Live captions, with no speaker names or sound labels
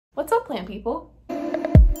plant people.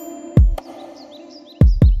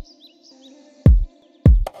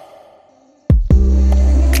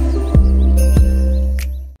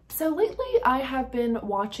 So lately I have been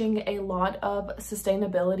watching a lot of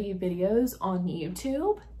sustainability videos on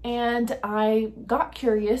YouTube, and I got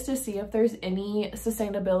curious to see if there's any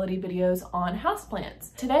sustainability videos on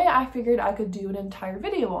houseplants. Today I figured I could do an entire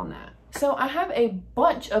video on that. So I have a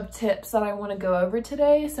bunch of tips that I want to go over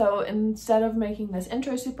today, so instead of making this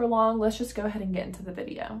intro super long, let's just go ahead and get into the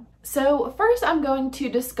video. So first I'm going to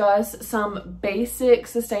discuss some basic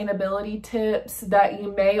sustainability tips that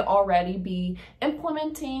you may already be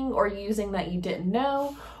implementing or using that you didn't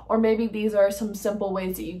know, or maybe these are some simple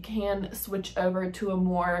ways that you can switch over to a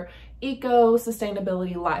more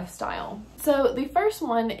eco-sustainability lifestyle. So the first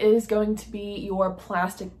one is going to be your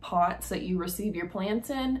plastic pots that you receive your plants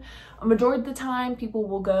in. A majority of the time people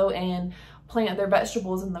will go and plant their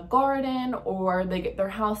vegetables in the garden, or they get their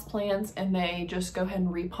house plants and they just go ahead and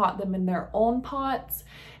repot them in their own pots,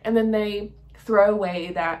 and then they throw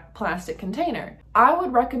away that plastic container. I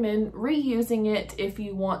would recommend reusing it if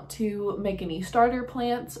you want to make any starter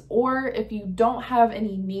plants, or if you don't have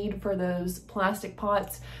any need for those plastic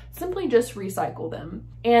pots, simply just recycle them.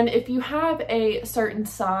 And if you have a certain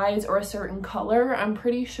size or a certain color, I'm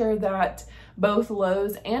pretty sure that both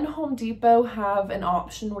Lowe's and Home Depot have an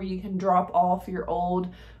option where you can drop off your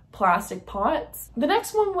old plastic pots. The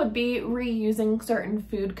next one would be reusing certain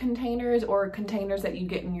food containers or containers that you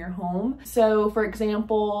get in your home. So for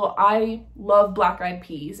example, I love black-eyed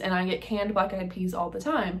peas and I get canned black-eyed peas all the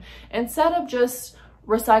time. Instead of just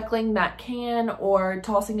recycling that can or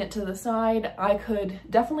tossing it to the side, I could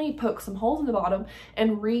definitely poke some holes in the bottom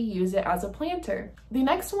and reuse it as a planter. The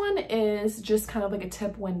next one is just kind of like a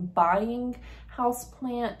tip when buying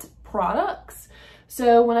houseplant products.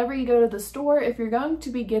 So whenever you go to the store, if you're going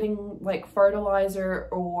to be getting like fertilizer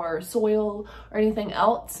or soil or anything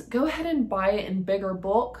else, go ahead and buy it in bigger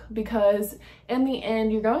bulk, because in the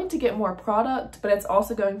end you're going to get more product, but it's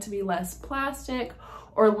also going to be less plastic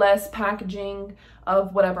or less packaging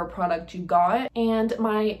of whatever product you got. And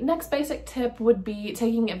my next basic tip would be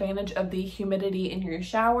taking advantage of the humidity in your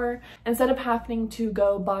shower. Instead of having to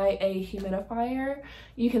go buy a humidifier,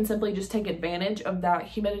 you can simply just take advantage of that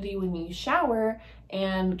humidity when you shower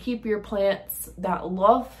and keep your plants that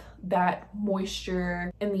love that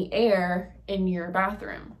moisture in the air in your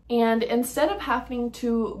bathroom. And instead of having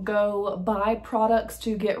to go buy products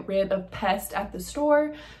to get rid of pests at the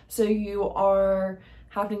store, so you are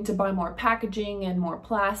having to buy more packaging and more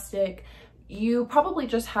plastic, you probably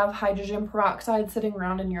just have hydrogen peroxide sitting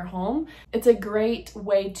around in your home. It's a great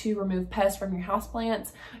way to remove pests from your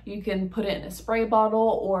houseplants. You can put it in a spray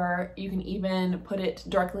bottle, or you can even put it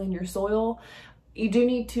directly in your soil. You do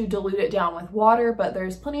need to dilute it down with water, but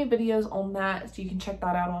there's plenty of videos on that, so you can check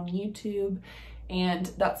that out on YouTube, and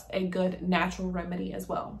that's a good natural remedy as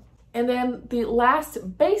well. And then the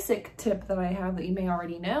last basic tip that I have that you may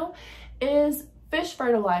already know is fish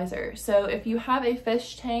fertilizer. So if you have a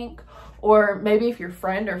fish tank, or maybe if your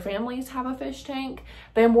friend or families have a fish tank,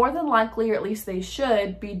 they more than likely, or at least they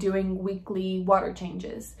should, be doing weekly water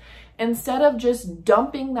changes. Instead of just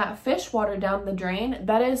dumping that fish water down the drain,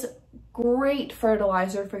 that is great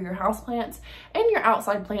fertilizer for your houseplants and your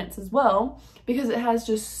outside plants as well, because it has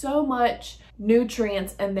just so much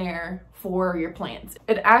nutrients in there for your plants.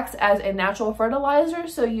 It acts as a natural fertilizer,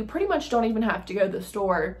 so you pretty much don't even have to go to the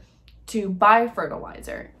store to buy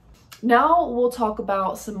fertilizer. Now we'll talk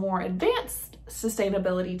about some more advanced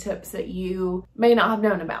sustainability tips that you may not have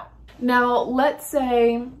known about. Now, let's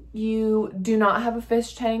say you do not have a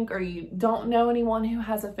fish tank, or you don't know anyone who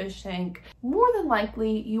has a fish tank. More than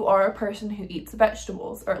likely, you are a person who eats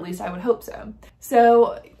vegetables, or at least I would hope so.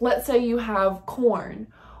 So let's say you have corn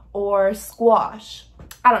or squash.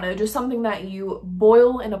 I don't know, just something that you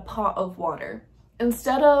boil in a pot of water.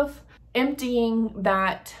 Instead of emptying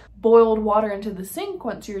that boiled water into the sink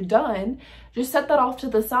once you're done, just set that off to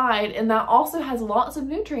the side, and that also has lots of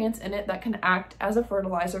nutrients in it that can act as a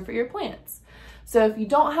fertilizer for your plants. So if you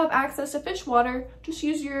don't have access to fish water, just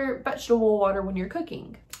use your vegetable water when you're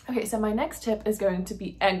cooking. Okay, so my next tip is going to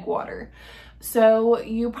be egg water. So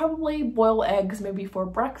you probably boil eggs maybe for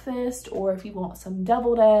breakfast, or if you want some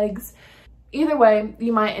deviled eggs. Either way,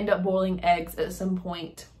 you might end up boiling eggs at some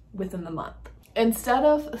point within the month. Instead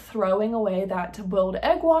of throwing away that boiled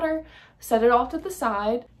egg water, set it off to the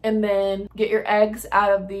side, and then get your eggs out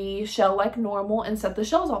of the shell like normal and set the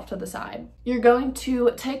shells off to the side. You're going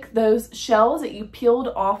to take those shells that you peeled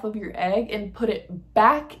off of your egg and put it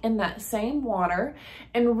back in that same water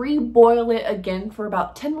and reboil it again for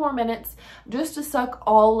about 10 more minutes, just to suck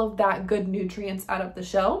all of that good nutrients out of the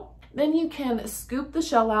shell. Then you can scoop the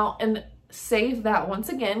shell out and save that once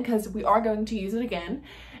again, because we are going to use it again.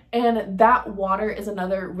 And that water is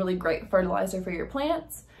another really great fertilizer for your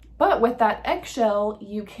plants. But with that eggshell,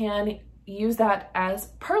 you can use that as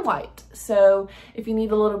perlite. So if you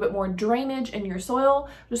need a little bit more drainage in your soil,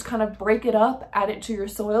 just kind of break it up, add it to your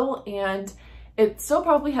soil, and it still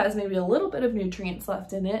probably has maybe a little bit of nutrients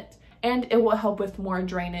left in it, and it will help with more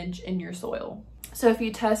drainage in your soil. So if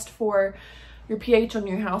you test for your pH on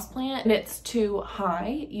your houseplant and it's too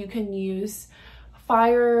high, you can use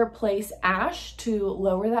fireplace ash to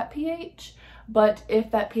lower that pH. But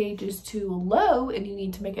if that pH is too low and you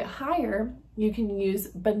need to make it higher, you can use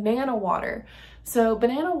banana water. So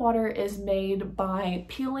banana water is made by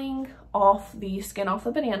peeling off the skin off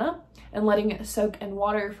the banana and letting it soak in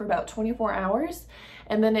water for about 24 hours.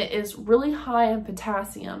 And then it is really high in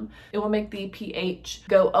potassium. It will make the pH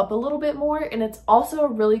go up a little bit more, and it's also a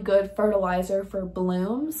really good fertilizer for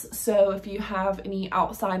blooms. So if you have any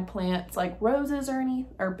outside plants like roses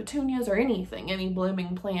or petunias or anything, any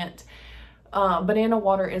blooming plant, banana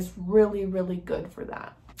water is really, really good for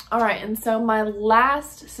that. All right, and so my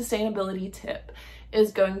last sustainability tip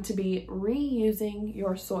is going to be reusing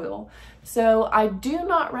your soil. So I do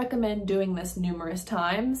not recommend doing this numerous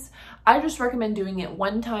times. I just recommend doing it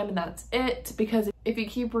one time and that's it, because if you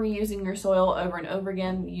keep reusing your soil over and over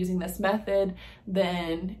again using this method,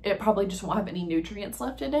 then it probably just won't have any nutrients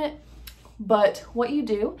left in it. But what you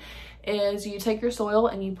do is you take your soil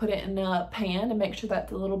and you put it in a pan and make sure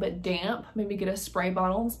that's a little bit damp. Maybe get a spray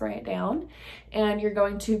bottle and spray it down. And you're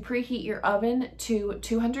going to preheat your oven to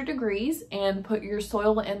 200 degrees and put your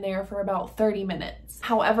soil in there for about 30 minutes.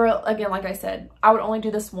 However, again, like I said, I would only do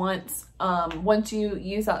this once. Once you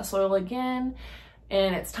use that soil again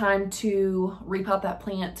and it's time to repot that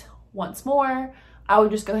plant once more, I would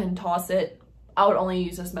just go ahead and toss it. I would only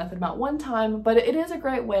use this method about one time, but it is a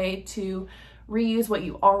great way to reuse what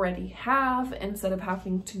you already have instead of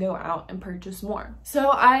having to go out and purchase more. So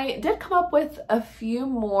I did come up with a few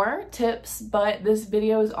more tips, but this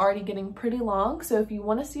video is already getting pretty long. So if you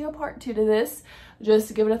want to see a part 2 to this,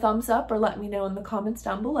 just give it a thumbs up or let me know in the comments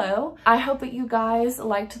down below. I hope that you guys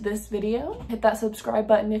liked this video. Hit that subscribe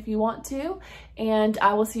button if you want to, and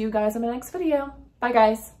I will see you guys in my next video. Bye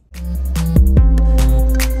guys.